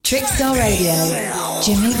Trickstar Radio,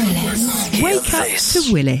 Jimmy Willis. Wake up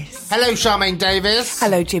to Willis. Hello, Charmaine Davis.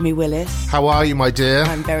 Hello, Jimmy Willis. How are you, my dear?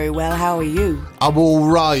 I'm very well. How are you? I'm all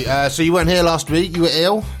right. So you weren't here last week. You were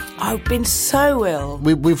ill. I've been so ill.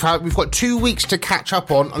 We've got 2 weeks to catch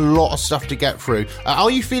up on. A lot of stuff to get through.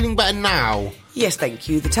 Are you feeling better now? Yes, thank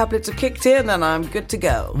you. The tablets have kicked in and I'm good to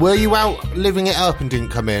go. Were you out living it up and didn't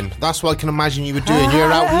come in? That's what I can imagine you were doing. You were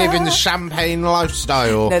out living the champagne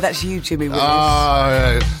lifestyle. No, that's you, Jimmy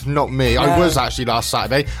Willis. Not me. No. I was actually last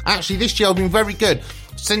Saturday. Actually, this year I've been very good.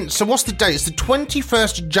 So what's the date? It's the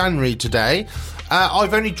 21st of January today.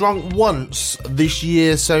 I've only drunk once this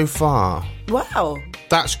year so far. Wow.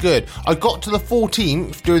 That's good. I got to the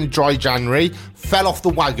 14th during the dry January, fell off the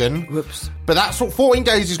wagon. Whoops. But that's what 14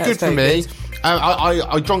 days is good for me.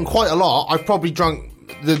 I drank quite a lot. I've probably drunk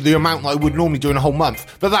the amount that I would normally do in a whole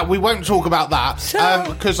month. But we won't talk about that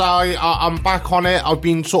because I'm back on it. I've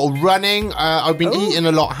been sort of running. I've been eating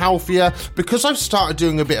a lot healthier. Because I've started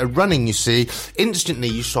doing a bit of running, you see, instantly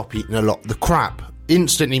you stop eating a lot of the crap.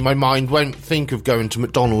 Instantly my mind won't think of going to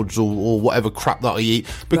McDonald's or whatever crap that I eat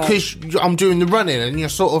because I'm doing the running and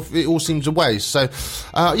it all seems a waste. So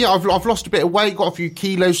I've lost a bit of weight, got a few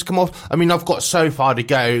kilos to come off. I mean, I've got so far to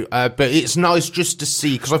go, but it's nice just to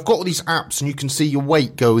see because I've got all these apps and you can see your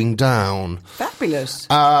weight going down. Fabulous.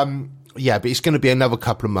 Yeah, but it's going to be another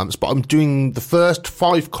couple of months. But I'm doing the first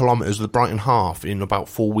 5 kilometres of the Brighton Half in about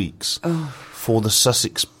 4 weeks. For the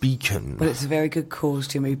Sussex Beacon. Well, it's a very good cause,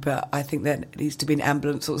 Jimmy, but I think there needs to be an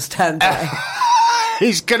ambulance on standby.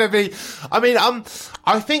 He's going to be... I mean,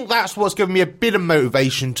 I think that's what's given me a bit of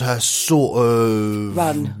motivation to sort of...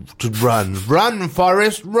 Run,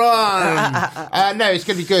 Forrest, run! No, it's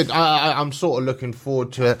going to be good. I'm sort of looking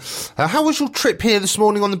forward to it. How was your trip here this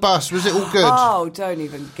morning on the bus? Was it all good? Oh, don't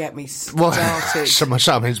even get me started. My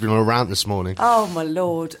Charmaine's been on a rant this morning. Oh, my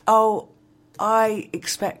Lord. Oh, I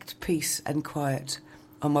expect peace and quiet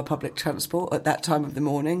on my public transport at that time of the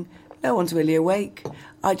morning. No one's really awake.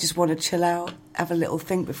 I just want to chill out, have a little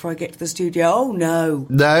think before I get to the studio. Oh, no.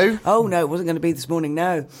 No? Oh, no, it wasn't going to be this morning,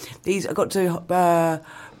 no. I got to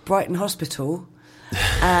Brighton Hospital,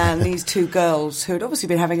 and these 2 girls who had obviously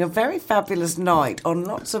been having a very fabulous night on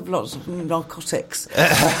lots of narcotics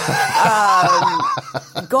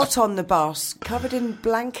got on the bus covered in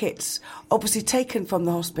blankets, obviously taken from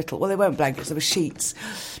the hospital. Well, they weren't blankets, they were sheets,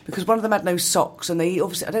 because one of them had no socks, and they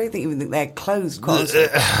obviously, I don't even think they had clothes quite.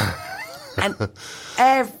 And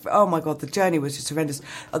oh my God, the journey was just horrendous.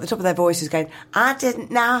 At the top of their voices going, I didn't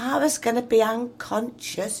know I was going to be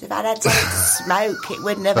unconscious. If I'd had to smoke, it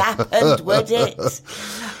wouldn't have happened, would it?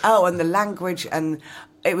 Oh, and the language, and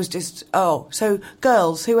it was just, So,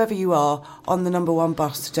 girls, whoever you are, on the number 1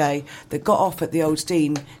 bus today that got off at the Old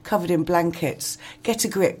Dean, covered in blankets, get a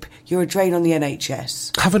grip. You're a drain on the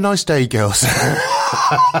NHS. Have a nice day, girls.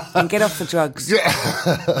 And get off the drugs.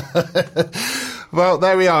 Well,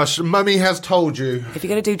 there we are. Mummy has told you. If you're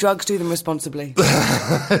going to do drugs, do them responsibly.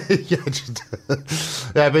 Yeah,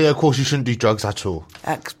 but of course you shouldn't do drugs at all.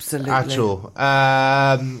 Absolutely. At all.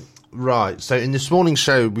 Right, so in this morning's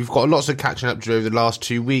show, we've got lots of catching up to do over the last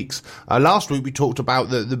 2 weeks. Last week we talked about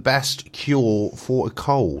the best cure for a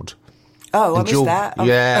cold. Oh, I missed that.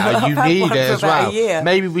 Yeah, you need it as well. A year.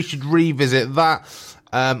 Maybe we should revisit that.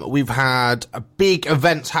 We've had big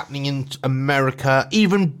events happening in America,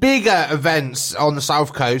 even bigger events on the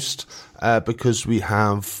South Coast, because we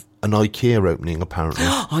have an IKEA opening, apparently.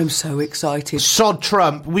 I'm so excited. Sod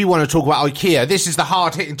Trump, we want to talk about IKEA. This is the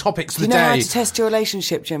hard-hitting topics of the day. You know how to test your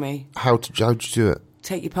relationship, Jimmy? How'd you do it?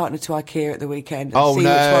 Take your partner to IKEA at the weekend and see which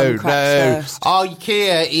one cracks first.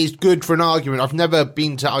 IKEA is good for an argument. I've never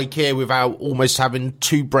been to IKEA without almost having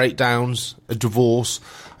 2 breakdowns, a divorce,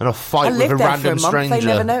 and a fight with a random stranger. They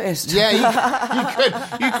never noticed. Yeah,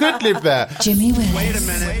 you could live there. Jimmy Willis. Wait a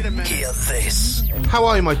minute. Hear this. How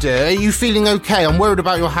are you, my dear? Are you feeling okay? I'm worried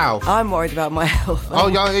about your health. I'm worried about my health.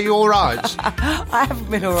 Oh, are you all right? I haven't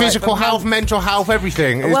been all right. Physical health, mental health,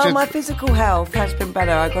 everything. My physical health has been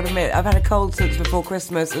better, I've got to admit. I've had a cold since before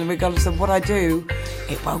Christmas, and regardless of what I do,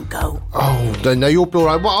 it won't go. Oh, no, you'll be all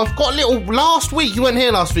right. Well, I've got a little... Last week, you weren't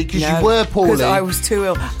here last week because you were poorly. Because I was too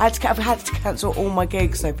ill. I've had to cancel all my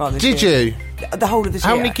gigs so far this year. Did you? The whole of this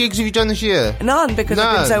year. How many gigs have you done this year? None, because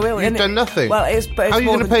I've been so ill. You've done nothing. Well, how are you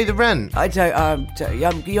going to pay the rent? I don't.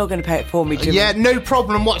 You're going to pay it for me, Jimmy. Yeah, no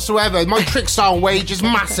problem whatsoever. My Trickstar wage is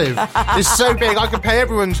massive. It's so big. I can pay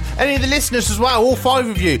everyone's. Any of the listeners as well. All 5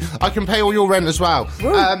 of you. I can pay all your rent as well.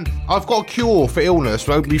 I've got a cure for illness.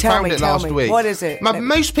 We found it last week. What is it?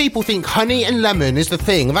 Most people think honey and lemon is the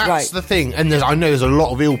thing. That's the thing. And I know there's a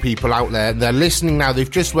lot of ill people out there. They're listening now.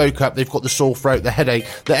 They've just woke up. They've got the sore throat, the headache.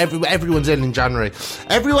 Everyone's ill in January.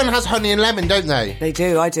 Everyone has honey and lemon, don't they? They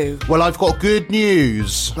do, I do. Well, I've got good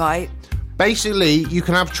news. Right. Basically, you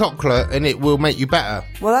can have chocolate and it will make you better.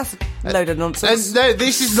 Well, that's a load of nonsense. No,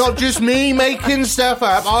 this is not just me making stuff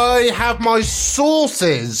up. I have my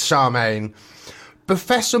sources, Charmaine.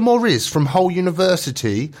 Professor Maurice from Hull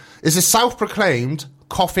University is a self-proclaimed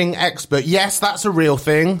coughing expert. Yes, that's a real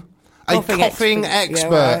thing. A coughing expert.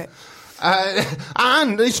 Yeah, right.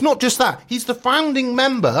 And it's not just that. He's the founding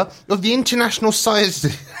member of the International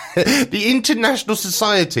Society, the International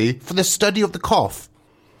Society for the Study of the Cough.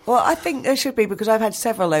 Well, I think there should be, because I've had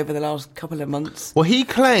several over the last couple of months. Well, he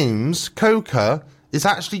claims coca is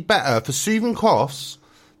actually better for soothing coughs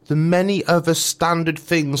than many other standard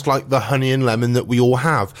things like the honey and lemon that we all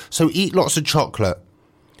have. So eat lots of chocolate.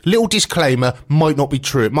 Little disclaimer, might not be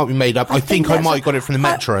true. It might be made up. I think I might have got it from the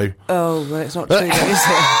Metro. Oh, well, it's not true, though, is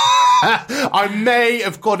it? I may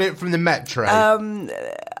have got it from the Metro.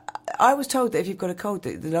 I was told that if you've got a cold,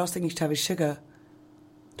 the last thing you should have is sugar.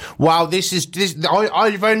 Wow,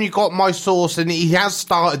 I've only got my source, and he has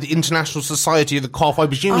started the International Society of the Cough. I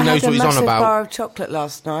presume he knows what he's on about. I had a massive bar of chocolate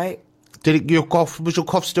last night. Was your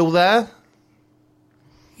cough still there?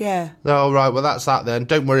 Yeah. Oh, right, well, that's that then.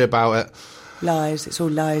 Don't worry about it. Lies, it's all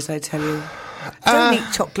lies, I tell you. Don't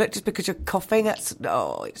eat chocolate just because you're coughing. It's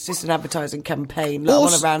just an advertising campaign. Look, I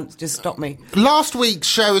want to rant, just stop me. Last week's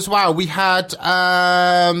show as well, we had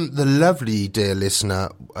the lovely dear listener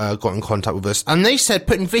got in contact with us, and they said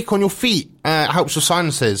putting Vic on your feet helps your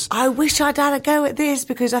sinuses. I wish I'd had a go at this,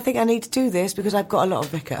 because I think I need to do this, because I've got a lot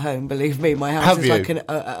of Vic at home, believe me. My house is like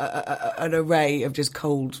an array of just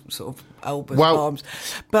cold sort of Albert arms.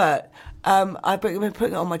 But I've been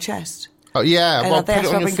putting it on my chest. Oh, yeah, and well, put it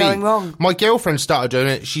on your feet. Going wrong. My girlfriend started doing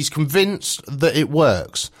it. She's convinced that it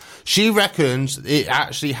works. She reckons it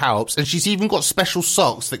actually helps, and she's even got special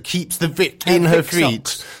socks that keeps the Vic in her feet.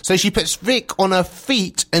 Socks. So she puts Vic on her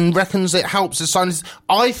feet and reckons it helps the sinus.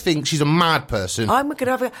 I think she's a mad person. I'm going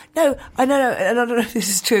to have a... No, I know, and I don't know if this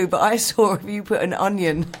is true, but I saw if you put an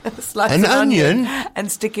onion, slice an onion,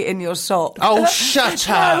 and stick it in your sock. Oh, shut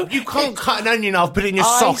up. You can't cut an onion off, put it in your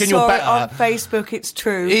sock, and you're better. On Facebook, it's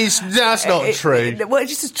true. That's not true. Well,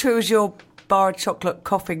 it's just as true as your bar of chocolate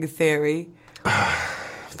coughing theory.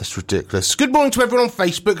 That's ridiculous. Good morning to everyone on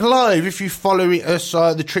Facebook Live. If you follow us,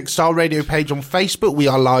 the Trickstar Radio page on Facebook, we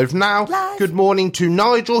are live now. Live. Good morning to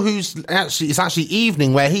Nigel, it's actually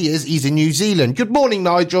evening where he is. He's in New Zealand. Good morning,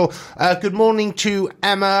 Nigel. Good morning to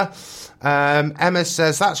Emma. Emma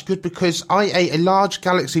says, that's good because I ate a large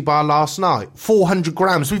Galaxy bar last night. 400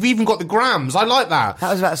 grams. We've even got the grams. I like that. That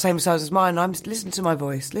was about the same size as mine. Listen to my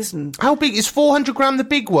voice. Listen. How big is 400 gram the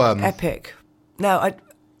big one? Epic. No,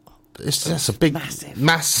 that's a big... Massive.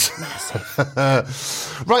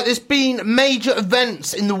 Right, there's been major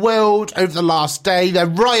events in the world over the last day. They're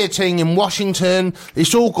rioting in Washington.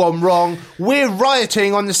 It's all gone wrong. We're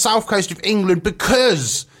rioting on the south coast of England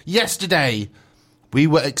because yesterday we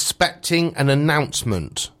were expecting an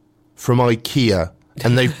announcement from IKEA,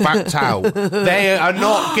 and they've backed out. They are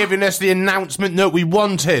not giving us the announcement that we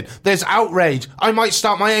wanted. There's outrage. I might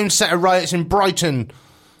start my own set of riots in Brighton.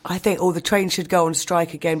 I think all the trains should go on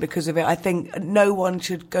strike again because of it. I think no one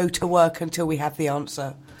should go to work until we have the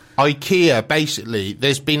answer. IKEA, basically,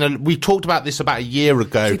 we talked about this about a year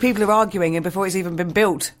ago. See, people are arguing, and before it's even been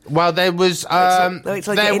built. Well, there was,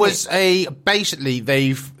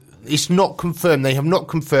 it's not confirmed. They have not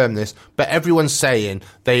confirmed this, but everyone's saying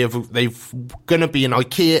they've going to be an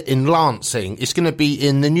IKEA in Lancing. It's going to be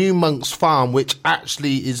in the new Monk's Farm, which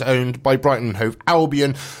actually is owned by Brighton and Hove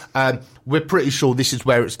Albion. We're pretty sure this is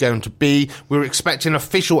where it's going to be. We were expecting an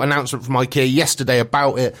official announcement from IKEA yesterday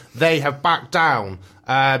about it. They have backed down.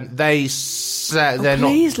 They said they're not...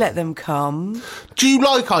 Please let them come. Do you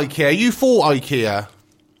like IKEA? You for IKEA?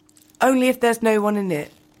 Only if there's no one in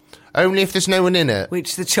it. Only if there's no one in it.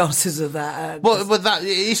 Which the chances of that? Well, but that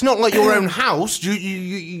it's not like your own house.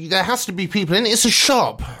 There has to be people in it. It's a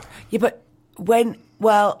shop. Yeah, but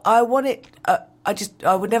I want it.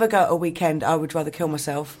 I would never go at a weekend. I would rather kill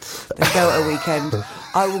myself than go at a weekend.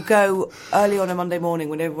 I will go early on a Monday morning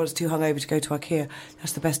when everyone's too hungover to go to IKEA.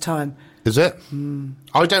 That's the best time. Is it?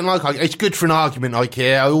 I don't like IKEA. It's good for an argument,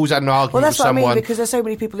 IKEA. I always had an argument with someone. Well, that's what I mean, because there's so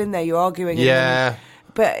many people in there. You're arguing. Yeah.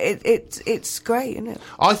 But it's great, isn't it?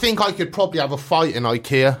 I think I could probably have a fight in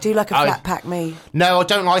IKEA. Do you like a flat pack, me? No, I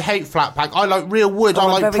don't. I hate flat pack. I like real wood.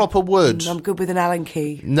 I like proper wood. I'm good with an Allen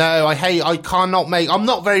key. No, I cannot make... I'm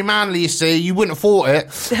not very manly, you see. You wouldn't have thought it.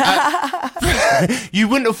 You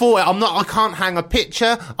wouldn't have thought it. I can't hang a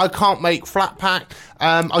picture. I can't make flat pack.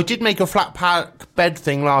 I did make a flat pack bed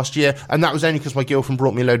thing last year, and that was only because my girlfriend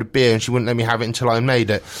brought me a load of beer and she wouldn't let me have it until I made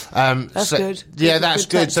it. That's good. Yeah, that's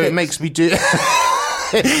good. So it makes me do...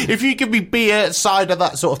 If you give me beer, cider,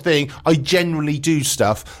 that sort of thing, I generally do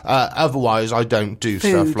stuff. Otherwise, I don't do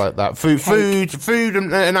stuff like that. Food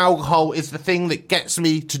and alcohol is the thing that gets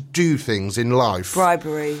me to do things in life.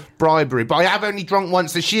 Bribery. But I have only drunk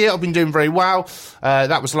once this year. I've been doing very well.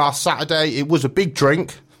 That was last Saturday. It was a big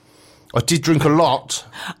drink. I did drink a lot.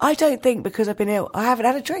 I don't think because I've been ill. I haven't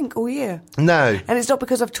had a drink all year. No. And it's not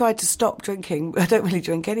because I've tried to stop drinking. I don't really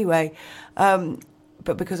drink anyway.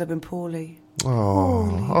 But because I've been poorly. In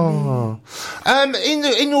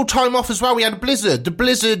your time off as well, we had a blizzard.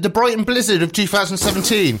 The Brighton blizzard of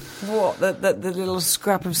 2017. What? The little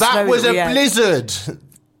scrap of snow. That was a blizzard.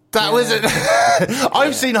 That was it.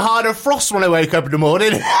 I've seen harder frost when I wake up in the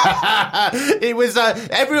morning. It was,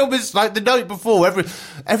 everyone was like the night before,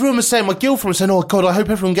 everyone was saying, my girlfriend was saying, oh God, I hope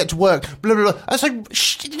everyone get to work, blah, blah, blah. I was like,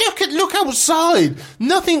 look outside.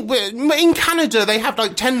 Nothing, in Canada, they have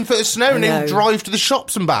like 10 foot of snow and they drive to the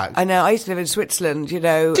shops and back. I know, I used to live in Switzerland, you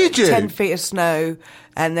know. Did you? 10 feet of snow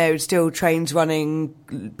and there were still trains running,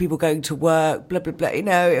 people going to work, blah, blah, blah. You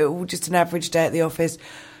know, it was just an average day at the office.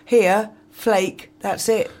 Here, flake, that's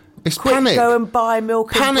it. It's quick, panic. Go and buy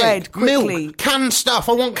milk and bread quickly. Milk, canned stuff.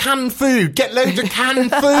 I want canned food. Get loads of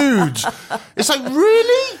canned food. It's like,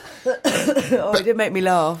 really? It did make me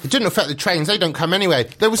laugh. It didn't affect the trains. They don't come anyway.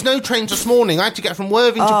 There was no trains this morning. I had to get from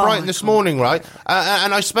Worthing to Brighton this morning, right?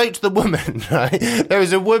 And I spoke to the woman, right? There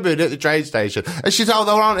was a woman at the train station. And she said, oh,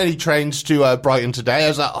 there aren't any trains to Brighton today. I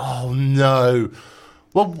was like, oh, no.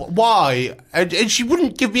 Well, why? And she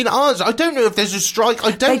wouldn't give me an answer. I don't know if there's a strike.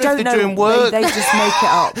 I don't know if they're doing work. They just make it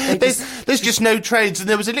up. There's just no trains. And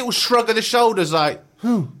there was a little shrug of the shoulders like,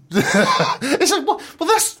 It's like, well,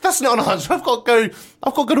 that's not an answer. I've got to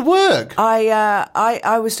go to work.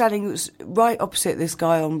 I was standing right opposite this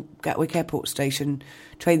guy on Gatwick Airport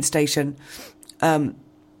train station,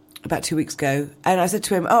 about 2 weeks ago. And I said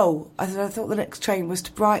to him, I thought the next train was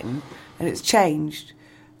to Brighton and it's changed.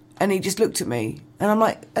 And he just looked at me, and I'm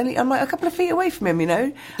like a couple of feet away from him, you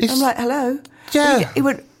know. I'm like, hello. Yeah. He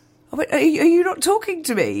went, are you not talking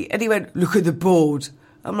to me? And he went, look at the board.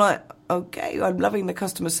 I'm like, okay, I'm loving the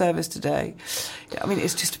customer service today. I mean,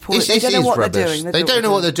 it's just appalling. They don't know what they're doing. They don't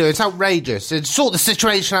know what they're doing. It's outrageous. It's sort the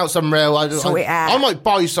situation out some rail. I might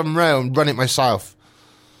buy some rail and run it myself.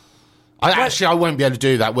 I won't be able to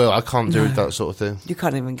do that, Will. I can't do that sort of thing. You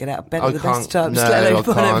can't even get out of bed at the best of times. I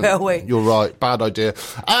can't. You're right. Bad idea.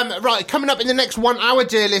 Right, coming up in the next 1 hour,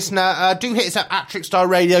 dear listener, do hit us up at Trickstar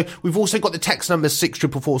Radio. We've also got the text number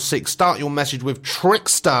 64446. Start your message with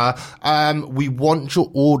Trickstar. We want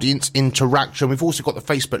your audience interaction. We've also got the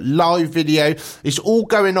Facebook Live video. It's all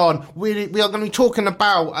going on. We are going to be talking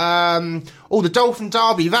about the Dolphin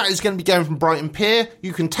Derby. That is going to be going from Brighton Pier.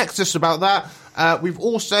 You can text us about that. We've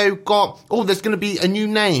also got, there's going to be a new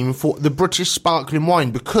name for the British sparkling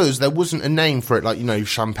wine because there wasn't a name for it, like, you know,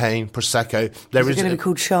 champagne, Prosecco. It's going to be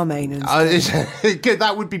called Charmaine.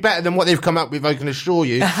 That would be better than what they've come up with, I can assure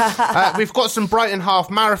you. We've got some Brighton half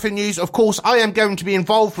marathon news. Of course, I am going to be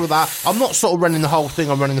involved with that. I'm not sort of running the whole thing.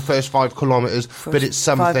 I'm running the first 5 kilometres, but it's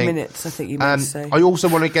something. 5 minutes, I think you meant to say. I also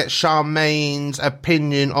want to get Charmaine's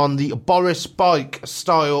opinion on the Boris bike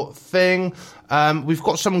style thing. We've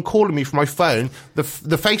got someone calling me from my phone. The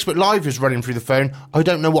Facebook Live is running through the phone. I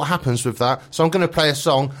don't know what happens with that, so I'm going to play a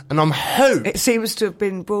song, and I'm hoping... It seems to have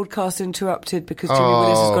been broadcast interrupted because Jimmy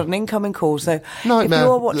Willis has got an incoming call, so Nightmare. If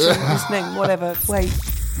you're watching, listening, whatever, wait.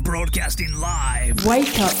 Broadcasting live.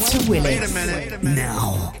 Wake up to Willis. Wait a minute.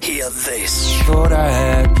 Now, hear this. Thought I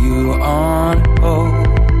had you on hold.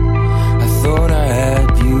 I thought I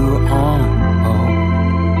had you on hold.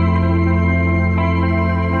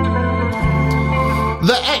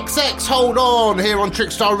 The XX Hold On here on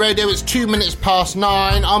Trickstar Radio. It's 2 minutes past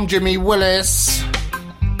 9. I'm Jimmy Willis.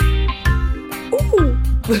 Ooh.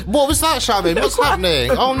 What was that, Charmaine? What's happening?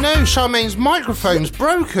 Oh no, Charmaine's microphone's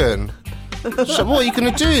broken. So what are you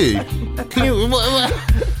going to do? Can you?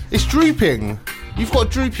 It's drooping. You've got a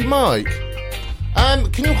droopy mic.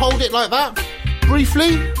 Can you hold it like that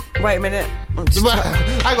briefly? Wait a minute.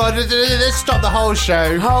 Hang on, let's stop the whole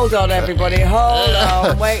show. Hold on, everybody. Hold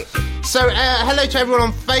on. Wait. So, hello to everyone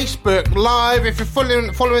on Facebook Live. If you're following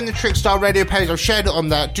the Trickstar Radio page, I've shared it on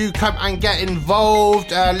there. Do come and get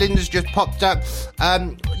involved. Linda's just popped up.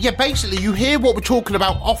 Basically, you hear what we're talking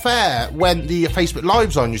about off air when the Facebook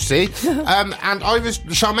Live's on, you see. And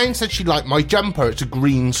Charmaine said she liked my jumper. It's a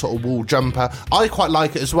green sort of wool jumper. I quite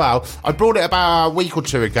like it as well. I brought it about a week or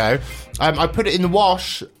two ago. I put it in the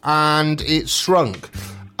wash and it shrunk.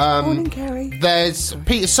 Morning, Kerry.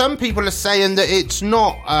 Some people are saying that it's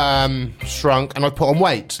not shrunk and I put on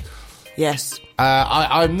weight. Yes.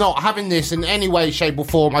 I'm not having this in any way, shape or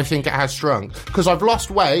form. I think it has shrunk because I've lost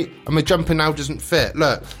weight and my jumper now doesn't fit.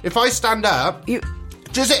 Look, if I stand up, do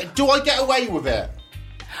I get away with it?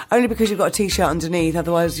 Only because you've got a T-shirt underneath,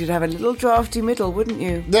 otherwise you'd have a little drafty middle, wouldn't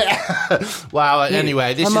you? Well,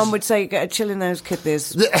 anyway, my mum would say, get a chill in those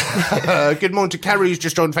kidneys. Good morning to Kerry, who's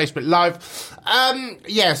just on Facebook Live.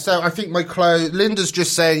 So I think my clothes... Linda's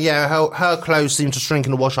just saying, her clothes seem to shrink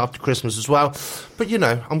in the wash after Christmas as well. But,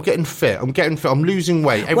 I'm getting fit. I'm losing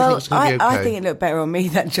weight. Everything's going to be okay. I think it looked better on me,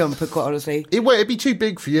 that jumper, quite honestly. It'd be too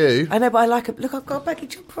big for you. I know, but I like it. Look, I've got a baggy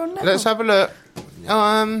jumper on now. Let's have a look.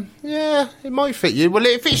 It might fit you. Well,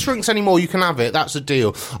 if it shrinks anymore, you can have it. That's a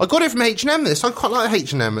deal. I got it from H&M, this. I quite like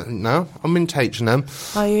H&M now. I'm into H&M.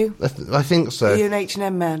 Are you? I think so. Are you an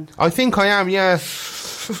H&M man? I think I am, yeah.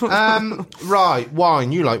 Right,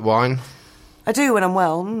 wine. You like wine? I do when I'm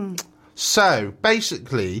well. So,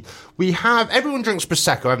 basically, everyone drinks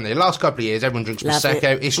Prosecco, haven't they? The last couple of years, everyone drinks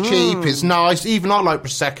Prosecco. It's cheap, it's nice. Even I like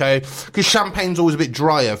Prosecco, because champagne's always a bit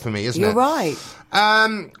drier for me, isn't it? You're right.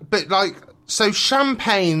 So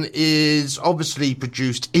champagne is obviously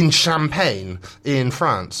produced in Champagne in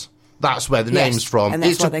France. That's where the name's from. And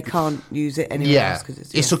that's why they can't use it anywhere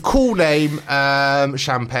else. It's a cool name,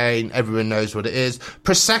 Champagne. Everyone knows what it is.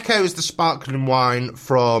 Prosecco is the sparkling wine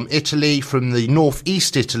from Italy, from the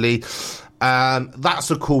northeast Italy.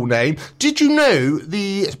 That's a cool name. Did you know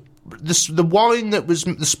the wine that was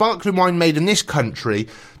the sparkling wine made in this country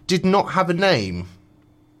did not have a name?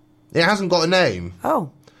 It hasn't got a name.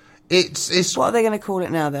 Oh. It's what are they going to call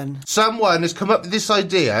it now then? Someone has come up with this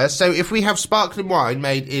idea. So if we have sparkling wine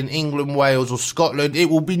made in England, Wales or Scotland, it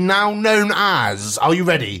will be now known as, are you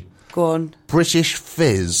ready? Go on. British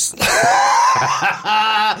Fizz.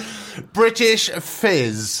 British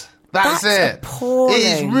Fizz. That's it. Appalling. It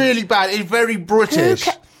is really bad. It's very British.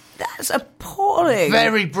 That's appalling.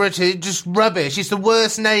 Very British. Just rubbish. It's the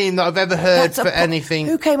worst name that I've ever heard for anything.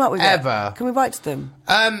 Who came up with ever? That? Can we write to them?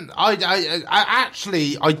 I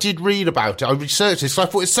did read about it. I researched it, so I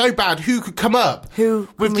thought it's so bad. Who could come up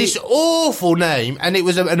with this awful name? And it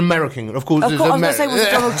was an American, of course. Of course, I was going to say it was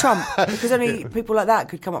Donald Trump, because only people like that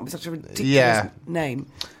could come up with such a ridiculous name.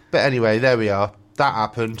 But anyway, there we are. That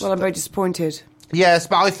happened. Well, I'm very disappointed. Yes,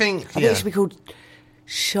 but I think it should be called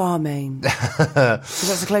Charmaine. Because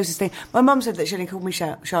that's the closest thing. My mum said that she only called me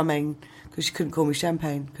Charmaine because she couldn't call me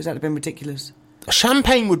Champagne, because that would have been ridiculous.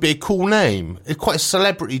 Champagne would be a cool name. It's quite a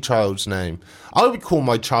celebrity child's name. I would call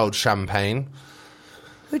my child Champagne.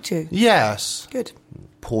 Would you? Yes. Good.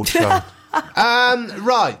 Poor child.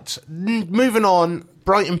 Right. Moving on.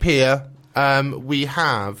 Brighton Pier. We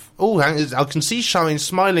have... I can see Shine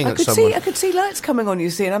smiling at someone. I could see lights coming on, you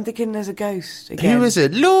see, and I'm thinking there's a ghost again. Who is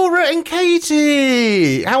it? Laura and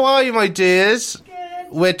Katie! How are you, my dears? Good.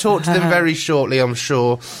 We'll talk to them very shortly, I'm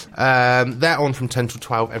sure. They're on from 10 till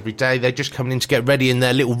 12 every day. They're just coming in to get ready in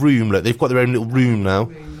their little room. Look, they've got their own little room now.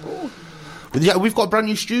 Yeah, we've got a brand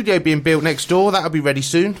new studio being built next door. That'll be ready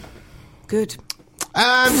soon. Good.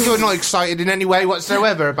 You're not excited in any way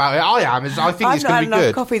whatsoever about it. I am. I think it's going to be good. I've not had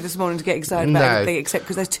enough coffee this morning to get excited about anything, except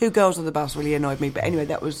because there's two girls on the bus really annoyed me. But anyway,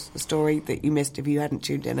 that was the story that you missed if you hadn't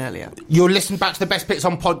tuned in earlier. You're listening back to the best bits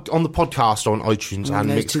on the podcast on iTunes and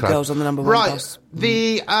Mixcloud. There's two girls on the number one bus.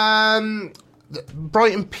 The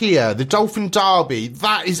Brighton Pier, the Dolphin Derby,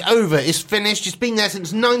 that is over. It's finished. It's been there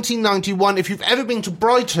since 1991. If you've ever been to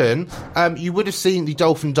Brighton, you would have seen the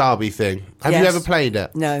Dolphin Derby thing. Have you ever played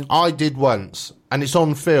it? No. I did once. And it's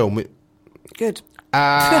on film. Good.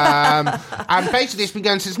 And basically it's been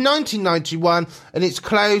going since 1991 and it's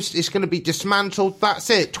closed. It's going to be dismantled. That's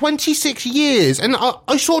it. 26 years. And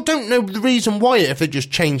I sort of don't know the reason why, if they're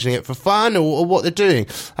just changing it for fun or what they're doing.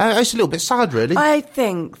 It's a little bit sad, really. I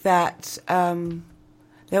think that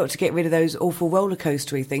they ought to get rid of those awful roller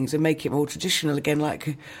coastery things and make it more traditional again,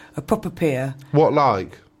 like a proper pier. What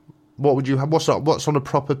like? What would you have? What's on a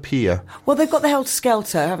proper pier? Well, they've got the Helter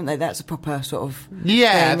Skelter, haven't they? That's a proper sort of thing.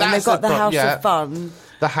 And they've got the House of Fun.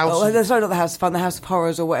 The House... Oh, sorry, not the House of Fun, the House of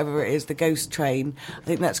Horrors or whatever it is, the Ghost Train. I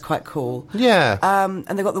think that's quite cool. Yeah. And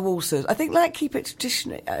they've got the waltzers. I think, like, keep it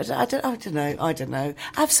traditional. I don't know.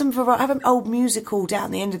 Have some variety. Have an old musical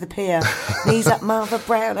down the end of the pier. Knees up, Martha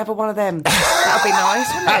Brown. Have one of them. That would be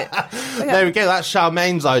nice, wouldn't it? There we go. That's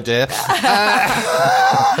Charmaine's idea.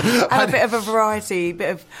 And a bit of a variety,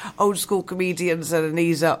 bit of old school comedians and a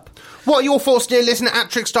knees up. What are your thoughts, dear listener? At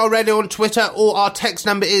Trickstar Radio on Twitter, or our text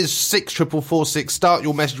number is 64446. Start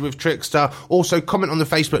your message with Trickstar. Also, comment on the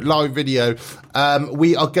Facebook live video.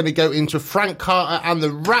 We are going to go into Frank Carter and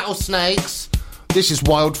the Rattlesnakes. This is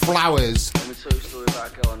Wild Flowers. Let me tell you a story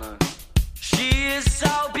about a girl I know. She is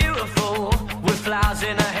so beautiful with flowers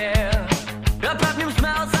in her hair. Her perfume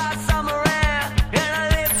smells like summer air in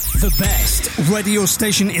her lips. The best radio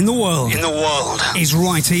station in the world. Is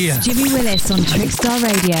right here. Jimmy Willis on Trickstar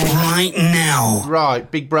Radio. Right now. Right,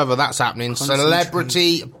 Big Brother, that's happening.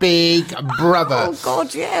 Celebrity Big Brother. Oh,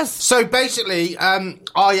 God, yes. So basically, I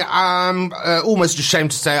am almost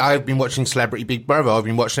ashamed to say I've been watching Celebrity Big Brother. I've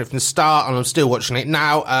been watching it from the start, and I'm still watching it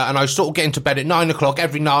now. And I sort of get into bed at 9 o'clock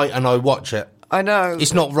every night, and I watch it. I know.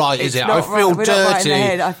 It's not right, is it? I Not feel right. We're not right in dirty. the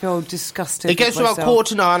head. I feel disgusted. It gets to about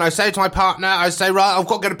 9:15. I say to my partner, I say, right, I've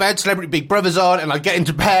got to go to bed. Celebrity Big Brother's on, and I get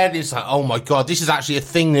into bed. It's like, oh my God, this is actually a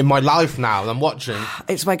thing in my life now that I'm watching.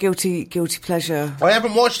 It's my guilty pleasure. I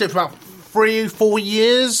haven't watched it for about 3-4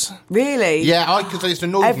 years. Really? Yeah, because it's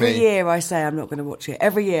annoyed Every me. year I say I'm not going to watch it.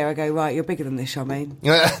 Every year I go, right, you're bigger than this, Charmaine.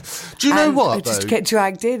 Do you know And what, I just though? get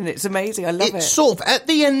dragged in, and it's amazing. I love it. It's sort of, at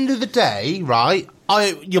the end of the day, right,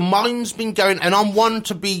 your mind's been going, and I'm one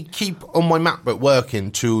to keep on my MacBook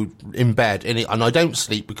working in bed, and I don't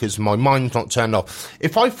sleep because my mind's not turned off.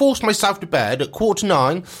 If I force myself to bed at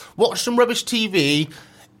 9:15, watch some rubbish TV,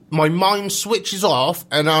 my mind switches off,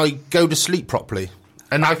 and I go to sleep properly.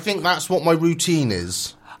 And I think that's what my routine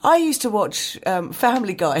is. I used to watch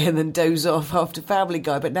Family Guy and then doze off after Family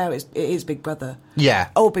Guy, but now it is Big Brother. Yeah.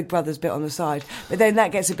 Oh, Big Brother's bit on the side. But then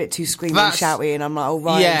that gets a bit too screamy and shouty, and I'm like, oh,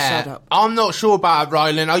 Ryan, shut up. I'm not sure about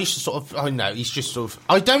Rylan. I used to he's just sort of,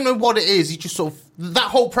 I don't know what it is. He just sort of, that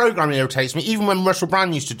whole programme irritates me. Even when Russell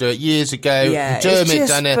Brand used to do it years ago. Yeah, Dermot it's just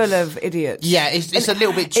done it. full of idiots. Yeah, it's a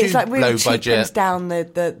little bit too it's like really low budget. cheapens down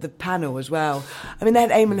the panel as well. I mean, they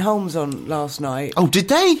had Eamon Holmes on last night. Oh, did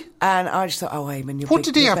they? And I just thought, oh, Eamon, you're What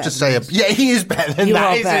did he have to say? Yeah, he is better than You that,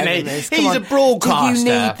 are isn't better he? than this. Come He's on. a broadcaster.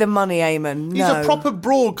 Do you need the money, Eamon? He's a proper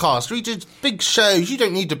broadcaster. He does big shows. You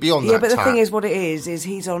don't need to be on that. Yeah, but the tap. thing is, what it is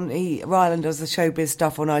Rylan does the showbiz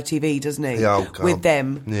stuff on ITV, doesn't he? Yeah, oh, God. With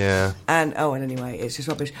them. Yeah. And anyway, it's just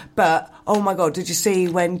rubbish. But oh my God, did you see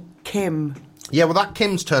when Kim? Yeah, well, that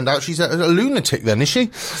Kim's turned out she's a lunatic. Then is she?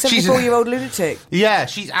 74-year-old lunatic. Yeah,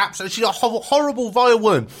 she's a horrible, vile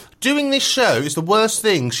woman. Doing this show is the worst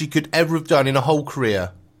thing she could ever have done in a whole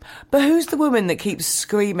career. But who's the woman that keeps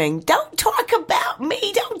screaming, "Don't talk about me!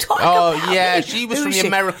 Don't talk about me!" Oh, yeah, she was Who from is the she?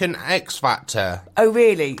 American X Factor. Oh,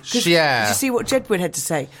 really? 'Cause Yeah. Did you see what Jedward had to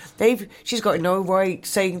say? She's got no right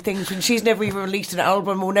saying things when she's never even released an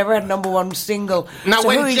album or never had a #1 single. Now, so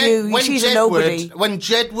when who are you? She's a nobody. When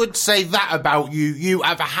Jed would say that about you, you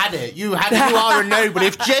have had it. You are a nobody.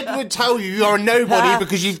 If Jed would tell you you're a nobody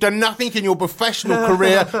because you've done nothing in your professional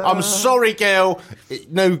career, I'm sorry, girl.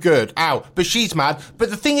 No good. Ow. But she's mad.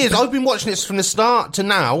 But the thing is, I've been watching this from the start to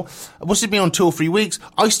now. What's it been on 2 or 3 weeks?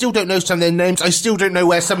 I still don't know some of their names. I still don't know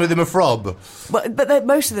where some of them are from. But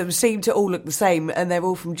most of them seem to all look the same, and they're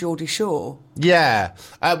all from Geordie Shore. Yeah.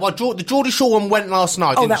 The Geordie Shore one went last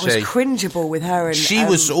night, didn't she? Oh, that was cringeable with her. And She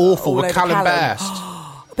was awful with Callum Best.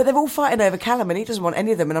 But they're all fighting over Callum, and he doesn't want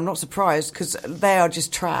any of them, and I'm not surprised, because they are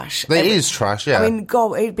just trash. It is trash, yeah. I mean,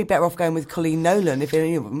 God, he'd be better off going with Colleen Nolan, if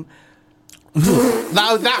any of them.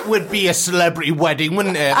 That would be a celebrity wedding,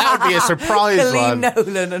 wouldn't it? That would be a surprise Colleen one.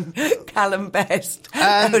 Nolan and Callum Best.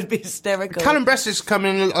 That would be hysterical. Callum Best is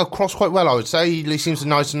coming across quite well, I would say. He seems a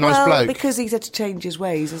nice well, bloke. because he's had to change his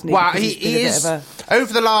ways, hasn't he? Well, Because he he's been a is. bit of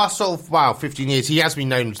Over the last 15 years, he has been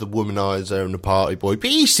known as the womaniser and the party boy. But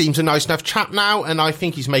he seems a nice enough chap now, and I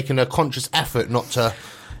think he's making a conscious effort not to.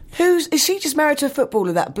 Is she just married to a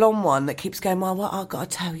footballer, that blonde one that keeps going, well, what I've got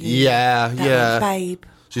to tell you? Yeah, that yeah. Babe.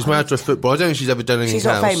 She's married to a footballer. I don't think she's ever done anything else.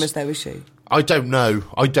 She's not famous, though, is she? I don't know.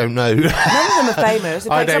 None of them are famous.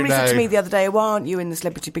 In I fact, don't somebody said to know. me the other day, why aren't you in the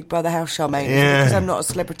Celebrity Big Brother house, Charmaine? Yeah. Because I'm not a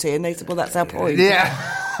celebrity. And they said, well, that's our point. Yeah.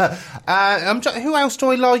 Who else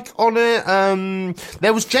do I like on it?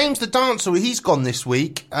 There was James the Dancer. He's gone this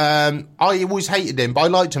week. I always hated him, but I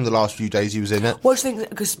liked him the last few days he was in it. What do you think?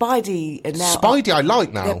 Because Spidey are now... Spidey I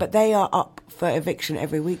like now. Yeah, but they are up for eviction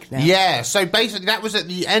every week now. Yeah, so basically that was at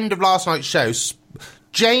the end of last night's show.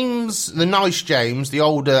 James, the nice James, the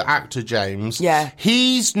older actor James, Yeah.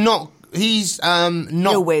 he's not he's not.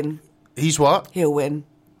 He'll win. He's what? He'll win.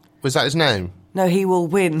 Was that his name? No, he will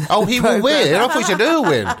win. Oh, he will win. I thought you said he'll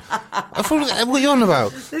win. I thought, what are you on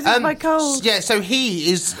about? This is my cold. Yeah, so he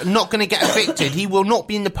is not going to get evicted. He will not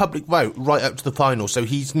be in the public vote right up to the final. So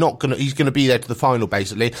he's going to be there to the final,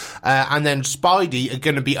 basically. And then Spidey are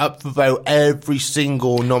going to be up for vote every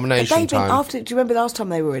single nomination time. Do you remember last time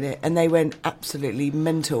they were in it and they went absolutely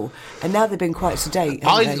mental? And now they've been quite sedate.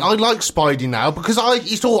 I like Spidey now because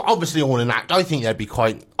it's obviously all an act. I think I'd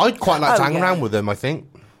quite like to hang around with them, I think.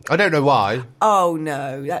 I don't know why. Oh,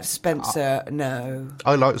 no, that's Spencer, no.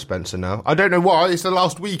 I like Spencer now. I don't know why. It's the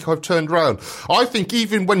last week I've turned around. I think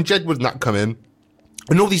even when Jedward and that come in,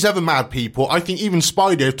 and all these other mad people, I think even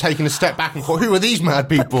Spidey have taken a step back and thought, who are these mad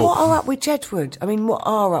people? But what are up with Jedward? I mean, what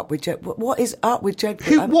are up with Jedward? What is up with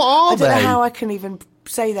Jedward? What are they? I don't know how I can even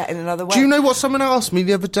say that in another way. Do you know what someone asked me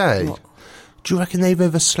the other day? What? Do you reckon they've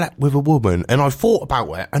ever slept with a woman? And I thought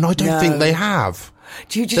about it, and I don't think they have.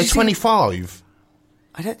 They're 25.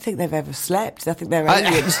 I don't think they've ever slept. I think they're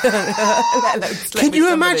aliens. Can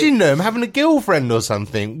you imagine them having a girlfriend or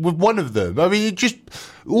something with one of them? I mean,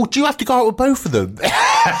 or do you have to go out with both of them?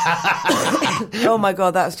 Oh my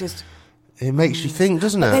God, that's just... It makes you think,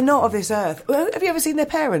 doesn't it? They're not of this earth. Have you ever seen their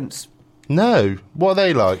parents? No. What are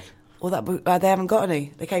they like? Well, they haven't got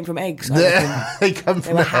any. They came from eggs. They come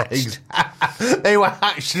from eggs. They were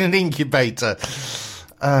hatched in an incubator.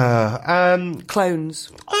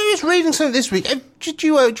 Clones. I was reading something this week. Do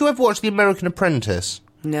you ever watch The American Apprentice?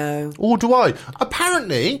 No. Or do I?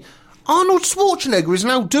 Apparently, Arnold Schwarzenegger is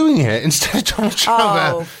now doing it instead of Donald Trump.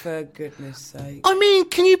 Oh, for goodness sake. I mean,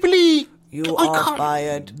 can you believe... You are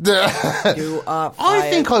fired. You are fired. I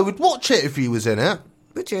think I would watch it if he was in it.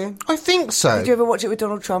 Would you? I think so. Did you ever watch it with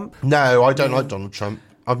Donald Trump? No, I don't like Donald Trump.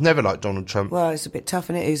 I've never liked Donald Trump. Well, it's a bit tough,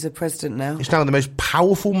 isn't it? He's the president now. He's now the most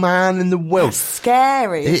powerful man in the world. That's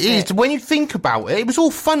scary. It is. When you think about it, it was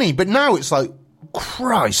all funny, but now it's like,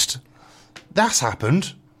 Christ, that's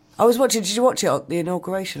happened. I was watching. Did you watch it on the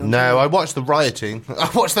inauguration? No, I watched the rioting.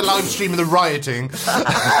 I watched the live stream of the rioting.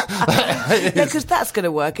 Yeah, because that's going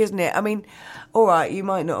to work, isn't it? I mean, all right, you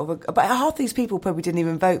might not have... But half these people probably didn't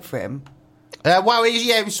even vote for him. Well,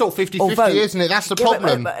 it was sort of 50-50, isn't it? That's the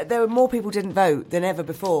problem. But there were more people didn't vote than ever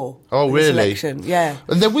before. Oh, in really? This election. Yeah.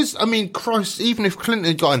 And there was, I mean, Christ, even if Clinton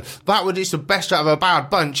had gone, it's the best out of a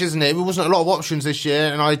bad bunch, isn't it? There wasn't a lot of options this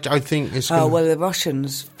year, and I think it's... Oh, well, the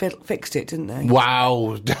Russians fixed it, didn't they?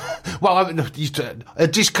 Wow. Well, a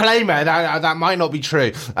disclaimer, that might not be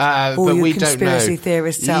true, but we don't know. Conspiracy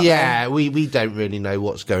theorists out there. We don't really know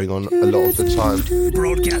what's going on a lot of the time.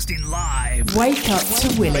 Broadcasting live. Wake up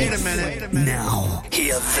to Willis. Wait a minute. Now,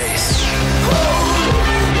 hear this.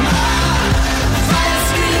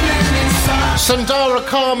 Sandara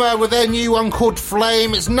Karma with their new one called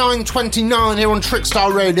Flame. It's 9:29 here on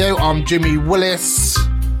Trickstar Radio. I'm Jimmy Willis.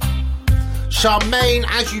 Charmaine,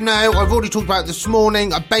 as you know, I've already talked about it this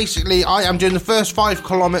morning. I am doing the first 5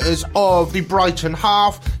 kilometres of the Brighton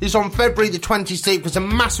Half. It's on February the 26th. It's a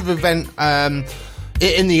massive event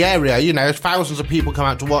in the area. You know, thousands of people come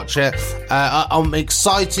out to watch it. I'm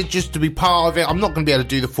excited just to be part of it. I'm not going to be able to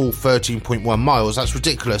do the full 13.1 miles. That's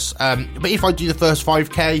ridiculous. But if I do the first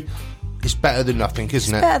 5k, it's better than nothing,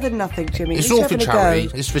 isn't it? It's better than nothing, Jimmy. It's all for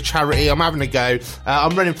charity. It's for charity. I'm having a go.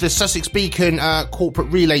 I'm running for the Sussex Beacon corporate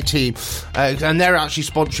relay team, and they're actually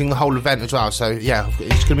sponsoring the whole event as well. So, yeah,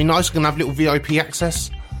 it's going to be nice. We're going to have a little VIP access.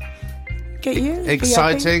 Get you.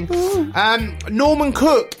 Exciting. Norman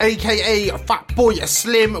Cook, a.k.a. Fat Boy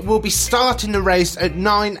Slim, will be starting the race at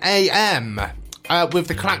 9 a.m. With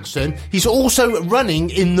the klaxon. He's also running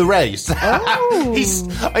in the race. Oh.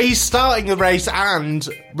 He's starting the race and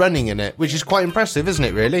running in it, which is quite impressive, isn't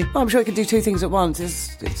it, really? Well, I'm sure he can do 2 things at once.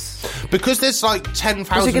 It's... Because there's like 10,000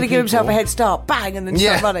 people. Is he going to give himself a head start? Bang! And then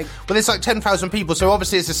start running. Well, there's like 10,000 people, so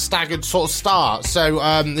obviously it's a staggered sort of start. So,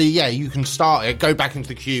 you can start it, go back into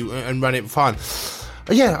the queue and run it fine.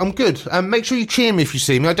 Yeah, I'm good. Make sure you cheer me if you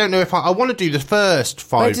see me. I don't know if I want to do the first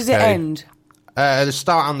 5k. Where does it end? The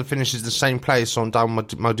start and the finish is the same place on down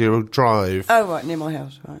Madeira Drive. Oh, right, near my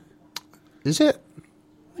house, right. Is it?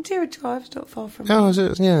 Madeira Drive's not far from Oh, is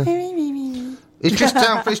it? Yeah. It's just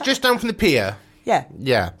down. It's just down from the pier. Yeah.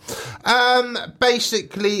 Yeah.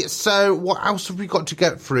 Basically, so what else have we got to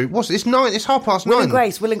get through? It's 9. It's 9:30. Will and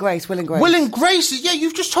Grace. Will and Grace. Yeah,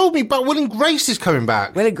 you've just told me about Will and Grace is coming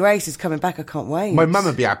back. Will and Grace is coming back. I can't wait. My mum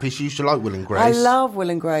would be happy. She used to like Will and Grace. I love Will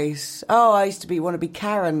and Grace. Oh, I used to want to be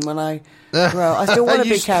Karen when I grew up. I still want to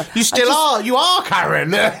be Karen. You still are. You are Karen.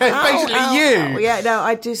 Basically, you. Yeah. No,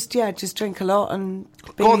 I just drink a lot and.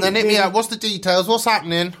 Go on then. Hit me up. What's the details? What's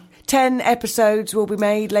happening? 10 episodes will be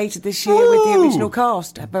made later this year with the original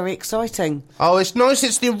cast. Very exciting. Oh, it's nice.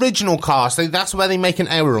 It's the original cast. That's where they make an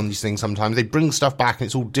error on these things sometimes. They bring stuff back and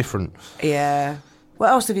it's all different. Yeah.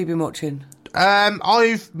 What else have you been watching?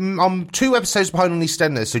 I'm 2 episodes behind on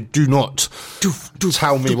EastEnders, so do not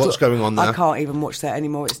tell me what's going on there. I can't even watch that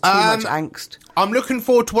anymore. It's too much angst. I'm looking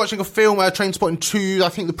forward to watching a film, Trainspotting 2. I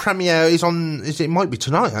think the premiere is on... It might be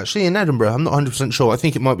tonight, actually, in Edinburgh. I'm not 100% sure. I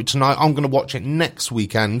think it might be tonight. I'm going to watch it next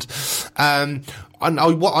weekend. And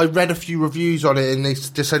I read a few reviews on it, and they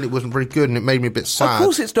just said it wasn't very good, and it made me a bit sad. Of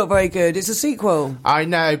course it's not very good. It's a sequel. I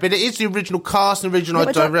know, but it is the original cast and original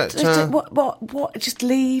director. What? Just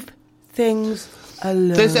leave things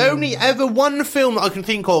alone. There's only ever one film that I can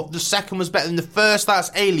think of. The second was better than the first.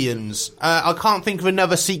 That's Aliens. I can't think of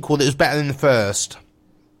another sequel that was better than the first.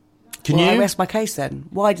 Can you? I rest my case then.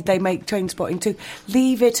 Why did they make Trainspotting 2?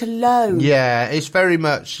 Leave it alone. Yeah, it's very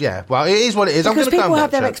much, well, it is what it is. Because I'm people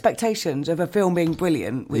have their expectations of a film being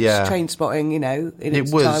brilliant, which Trainspotting, in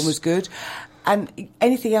its time was good. And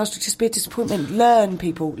anything else would just be a disappointment. Learn,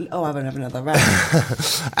 people. Oh, I won't have another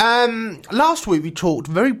round. Last week we talked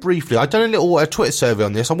very briefly. I've done a little Twitter survey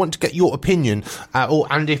on this. I want to get your opinion,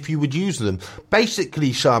 and if you would use them.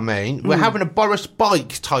 Basically, Charmaine, we're having a Boris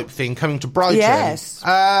bike type thing coming to Brighton. Yes.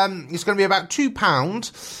 It's going to be about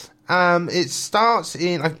 £2. It starts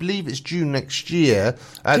in, I believe it's June next year.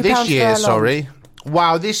 This year, sorry.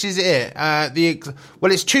 Wow, this is it. It's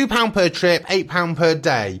 £2 per trip, £8 per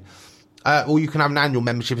day. Or you can have an annual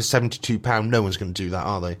membership of £72. No one's going to do that,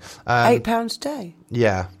 are they? £8 a day?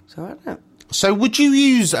 Yeah. So I don't know. So would you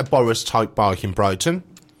use a Boris-type bike in Brighton?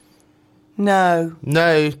 No.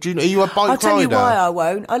 No? Are you a bike rider? I'll tell you why I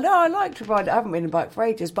won't. I know I like to ride. I haven't ridden a bike for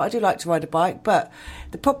ages, but I do like to ride a bike. But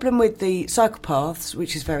the problem with the cycle paths,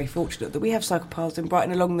 which is very fortunate that we have cycle paths in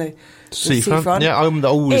Brighton along the seafront. Yeah, I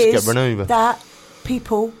always get run over. That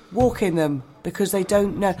people walk in them. Because they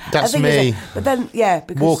don't know. That's me. But then,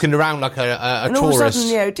 because... Walking around like a and tourist. all of a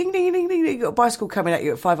sudden, ding, ding, ding, ding, you've got a bicycle coming at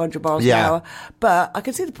you at 500 miles an hour. But I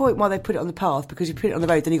can see the point why they put it on the path, because you put it on the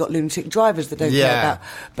road, then you've got lunatic drivers that don't care about.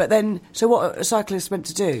 But then, so what are a cyclist meant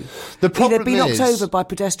to do? The problem Either be knocked over by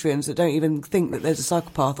pedestrians that don't even think that there's a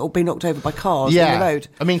cycle path, or be knocked over by cars on the road.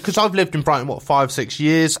 I mean, because I've lived in Brighton, 5-6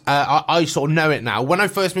 years, I sort of know it now. When I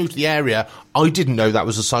first moved to the area, I didn't know that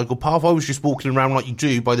was a cycle path. I was just walking around like you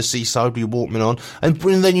do by the seaside with your Walkman on, and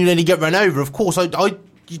then you nearly get run over. Of course, I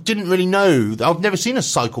didn't really know. I've never seen a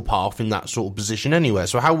cycle path in that sort of position anywhere.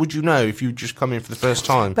 So how would you know if you just come in for the first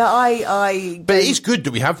time? But But it is good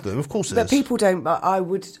that we have them. Of course it is. But people don't. I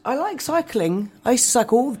like cycling. I used to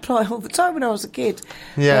cycle all the time when I was a kid.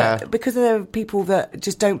 Yeah. But because there are people that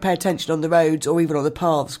just don't pay attention on the roads or even on the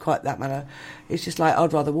paths quite that manner. It's just like,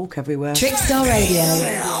 I'd rather walk everywhere. Trickstar Radio,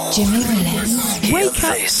 Jimmy Willis. Wake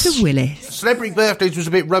up to Willis. Celebrity birthdays was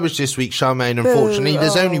a bit rubbish this week, Charmaine, unfortunately.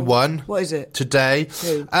 There's only one. What is it? Today.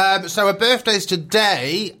 Who? So her birthday's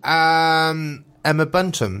today, Emma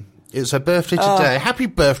Bunton. It's her birthday today. Happy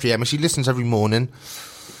birthday, Emma. She listens every morning.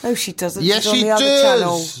 No, she doesn't. Yes, She's on she the other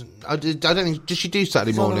does. channel. I don't think... Does she do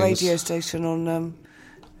Saturday She's mornings? on a radio station on...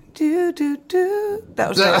 That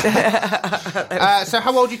was it. So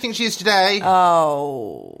how old do you think she is today?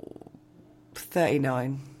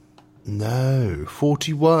 39. No,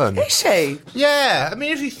 41. Is she? Yeah, I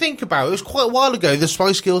mean, if you think about it, it was quite a while ago the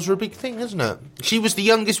Spice Girls were a big thing, isn't it? She was the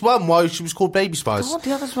youngest one while she was called Baby Spice. God,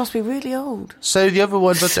 the others must be really old. So the other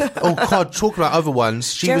one, oh God, talk about other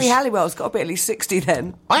ones. Jerry Halliwell's got to be at least 60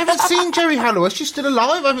 then. I haven't seen Jerry Halliwell. She's still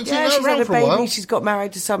alive. I haven't seen her she's around had a for a while. baby. She's got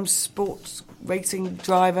married to some sports racing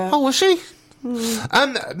driver. Oh, was she?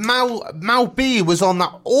 Mal B was on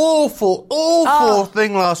that awful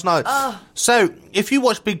thing last night. So, if you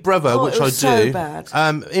watch Big Brother, which I do, so bad.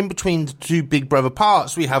 In between the two Big Brother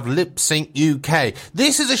parts, we have Lip Sync UK.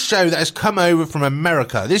 This is a show that has come over from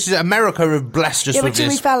America. America have blessed us with this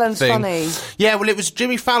Jimmy Fallon's thing. funny. Yeah, well, it was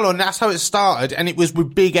Jimmy Fallon. That's how it started, and it was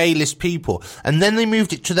with big A-list people. And then they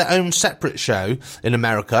moved it to their own separate show in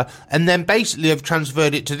America, and then basically have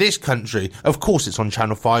transferred it to this country. Of course, it's on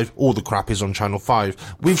Channel 5. All the crap is on Channel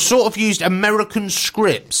 5. We've sort of used American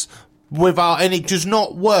scripts and it does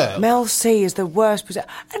not work. Mel C is the worst presenter.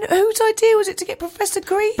 And whose idea was it to get Professor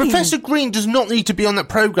Green? Professor Green does not need to be on that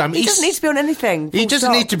programme. He doesn't need to be on anything. He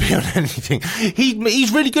doesn't need to be on anything.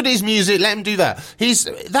 He's really good at his music. Let him do that.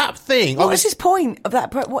 That thing. What is his point of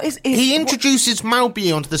that? He introduces Mal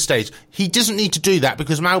B onto the stage. He doesn't need to do that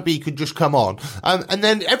because Mal B could just come on. And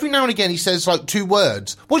then every now and again he says like 2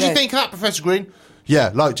 words. What do you think of that, Professor Green?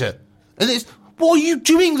 Yeah, liked it. And What are you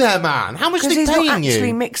doing there, man? How much are they Because he's paying not you?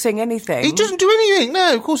 actually mixing anything. He doesn't do anything.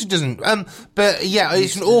 No, of course he doesn't. But yeah,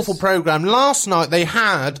 it's an awful programme. Last night they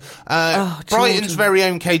had Brighton's very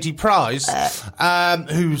own Katie Price,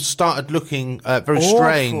 who started looking very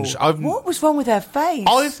strange. What was wrong with her face?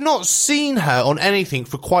 I've not seen her on anything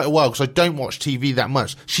for quite a while because I don't watch TV that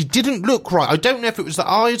much. She didn't look right. I don't know if it was the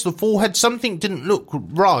eyes, the forehead, something didn't look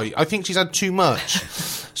right. I think she's had too much.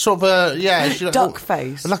 Sort of a, duck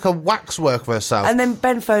face. Like a waxwork of herself. And then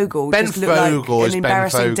Ben Fogle just looked like an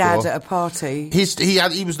embarrassing dad at a party.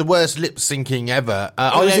 He was the worst lip syncing ever.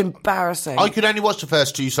 It was embarrassing. I could only watch the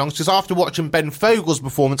first 2 songs because after watching Ben Fogle's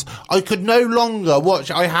performance, I could no longer watch.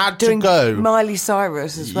 I had to go. Miley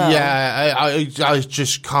Cyrus as well. Yeah, I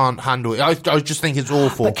just can't handle it. I just think it's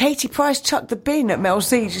awful. But Katie Price chucked the bin at Mel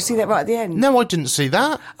C. Did you see that right at the end? No, I didn't see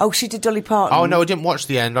that. Oh, she did Dolly Parton. Oh no, I didn't watch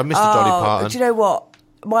the end. I missed the Dolly Parton. Do you know what?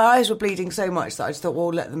 My eyes were bleeding so much that I just thought, well,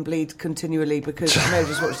 let them bleed continually because I may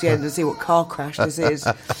just watch the end and see what car crash this is.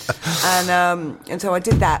 And so I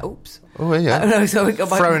did that. Oops. Oh, yeah. No, so I got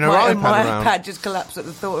Throwing her iPad my around. iPad just collapsed at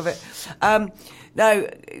the thought of it. No,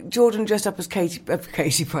 Jordan dressed up as Katie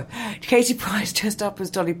Price. Katie Price dressed up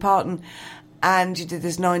as Dolly Parton. And she did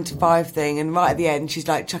this 9 to 5 thing, and right at the end, she's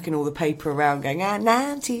like chucking all the paper around, going,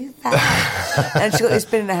 9 to 5. And she got this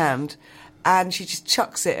bin in her hand. And she just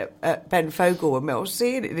chucks it at Ben Fogle and Mel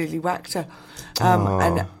C, and it nearly whacked her.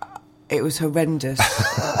 And it was horrendous.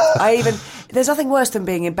 There's nothing worse than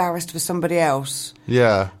being embarrassed for somebody else.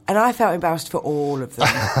 Yeah. And I felt embarrassed for all of them.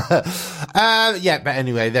 Yeah, but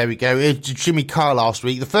anyway, there we go. Jimmy Carr last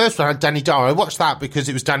week. The first one had Danny Dyer. I watched that because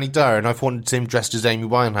it was Danny Dyer, and I wanted him dressed as Amy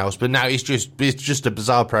Winehouse. But now it's just a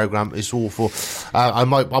bizarre programme. It's awful.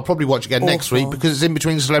 I'll probably watch again next week because it's in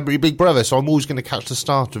between Celebrity Big Brother, so I'm always going to catch the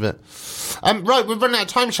start of it. Right, we've run out of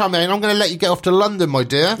time, Charmaine. I'm going to let you get off to London, my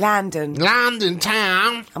dear. Landon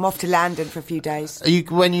town. I'm off to London for a few days.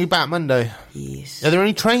 When are you back Monday? Yes. Are there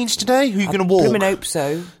any trains today? Who are you going to walk? I hope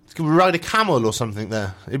so. Can we ride a camel or something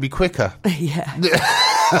there? It'd be quicker. Yeah.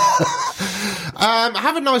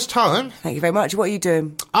 Have a nice time. Thank you very much. What are you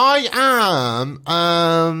doing? I am.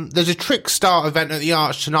 There's a Trick Start event at the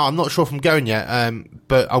Arch tonight. I'm not sure if I'm going yet,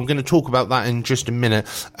 but I'm going to talk about that in just a minute.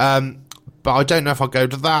 But I don't know if I'll go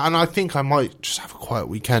to that, and I think I might just have a quiet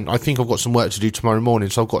weekend. I think I've got some work to do tomorrow morning,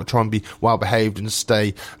 so I've got to try and be well-behaved and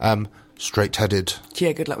stay straight-headed.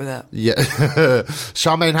 Yeah, good luck with that. Yeah.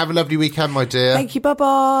 Charmaine, have a lovely weekend, my dear. Thank you,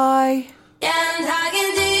 bye-bye. And I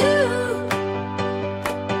can do.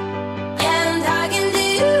 And I can do.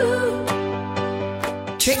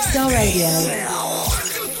 Trickstar Radio.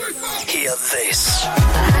 Hear this.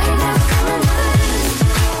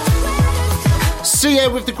 See you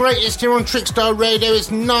with the greatest here on Trickstar Radio. It's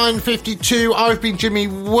 9:52. I've been Jimmy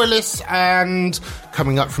Willis, and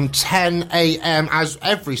coming up from 10 a.m. as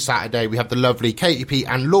every Saturday, we have the lovely Katie P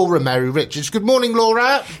and Laura Mary Richards. Good morning,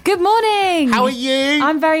 Laura. Good morning. How are you?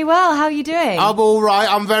 I'm very well. How are you doing? I'm all right.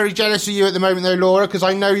 I'm very jealous of you at the moment, though, Laura, because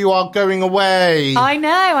I know you are going away. I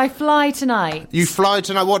know. I fly tonight. You fly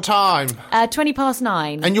tonight. What time?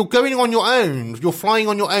 9:20. And you're going on your own. You're flying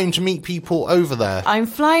on your own to meet people over there. I'm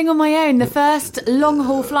flying on my own. The first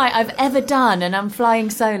long-haul flight I've ever done, and I'm flying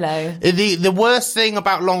solo. The worst thing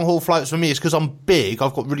about long-haul flights for me is because I'm big.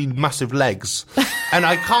 I've got really massive legs, and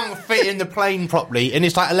I can't fit in the plane properly. And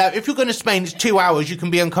it's like, if you're going to Spain, it's 2 hours. You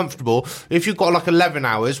can be uncomfortable. If you've got like 11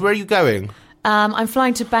 hours, where are you going? I'm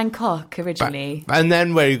flying to Bangkok originally. And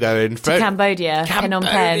then where are you going? To Cambodia, Phnom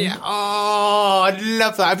Penh. Oh, I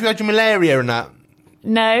love that. Have you had your malaria and that?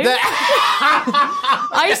 No.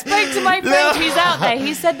 I spoke to my friend who's out there.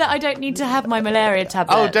 He said that I don't need to have my malaria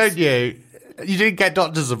tablets. Oh, don't you? You didn't get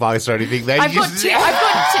doctor's advice or anything then? I've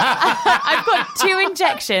got 2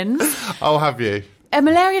 injections. Oh, have you?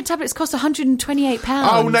 Malaria tablets cost £128.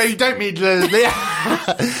 Oh, no, you don't need...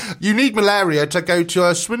 you need malaria to go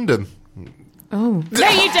to Swindon. Oh. No, you don't. No,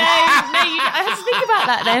 you don't. I have to think about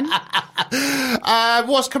that then.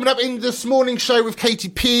 What's coming up in this morning's show with Katie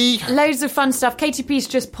P? Loads of fun stuff. Katie P's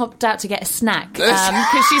just popped out to get a snack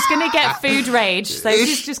because she's going to get food rage. So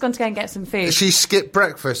she's just gone to go and get some food. She skipped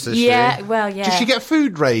breakfast, does she? Yeah, well, yeah. Did she get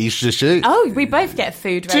food rage, does she? Oh, we both get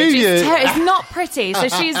food rage. Do you? It's not pretty. So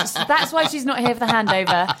that's why she's not here for the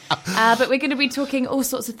handover. But we're going to be talking all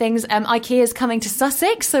sorts of things. IKEA's coming to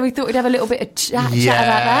Sussex, so we thought we'd have a little bit of chat about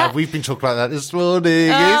that. We've been talking about that this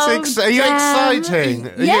morning. Are you exciting?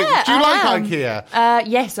 Yeah, do you like IKEA?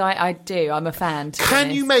 Yes, I do. I'm a fan.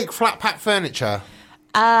 Can you make flat pack furniture?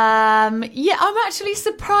 Yeah, I'm actually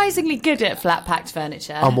surprisingly good at flat packed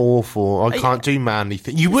furniture. I'm awful. I can't do manly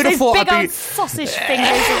things. You would have thought big I'd be old sausage fingers of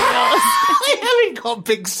yours. I haven't got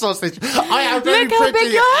big sausage. I have very Look how pretty.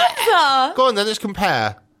 big your hands are. Go on then, let's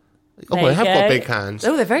compare. Oh, I have got big hands.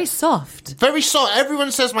 Oh, they're very soft. Very soft.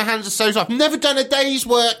 Everyone says my hands are so soft. Never done a day's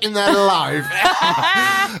work in their life.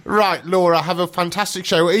 Right, Laura, have a fantastic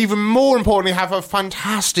show. Even more importantly, have a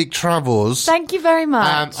fantastic travels. Thank you very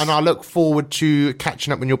much. And I look forward to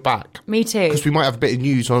catching up when you're back. Me too. Because we might have a bit of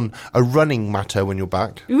news on a running matter when you're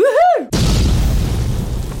back. Woohoo!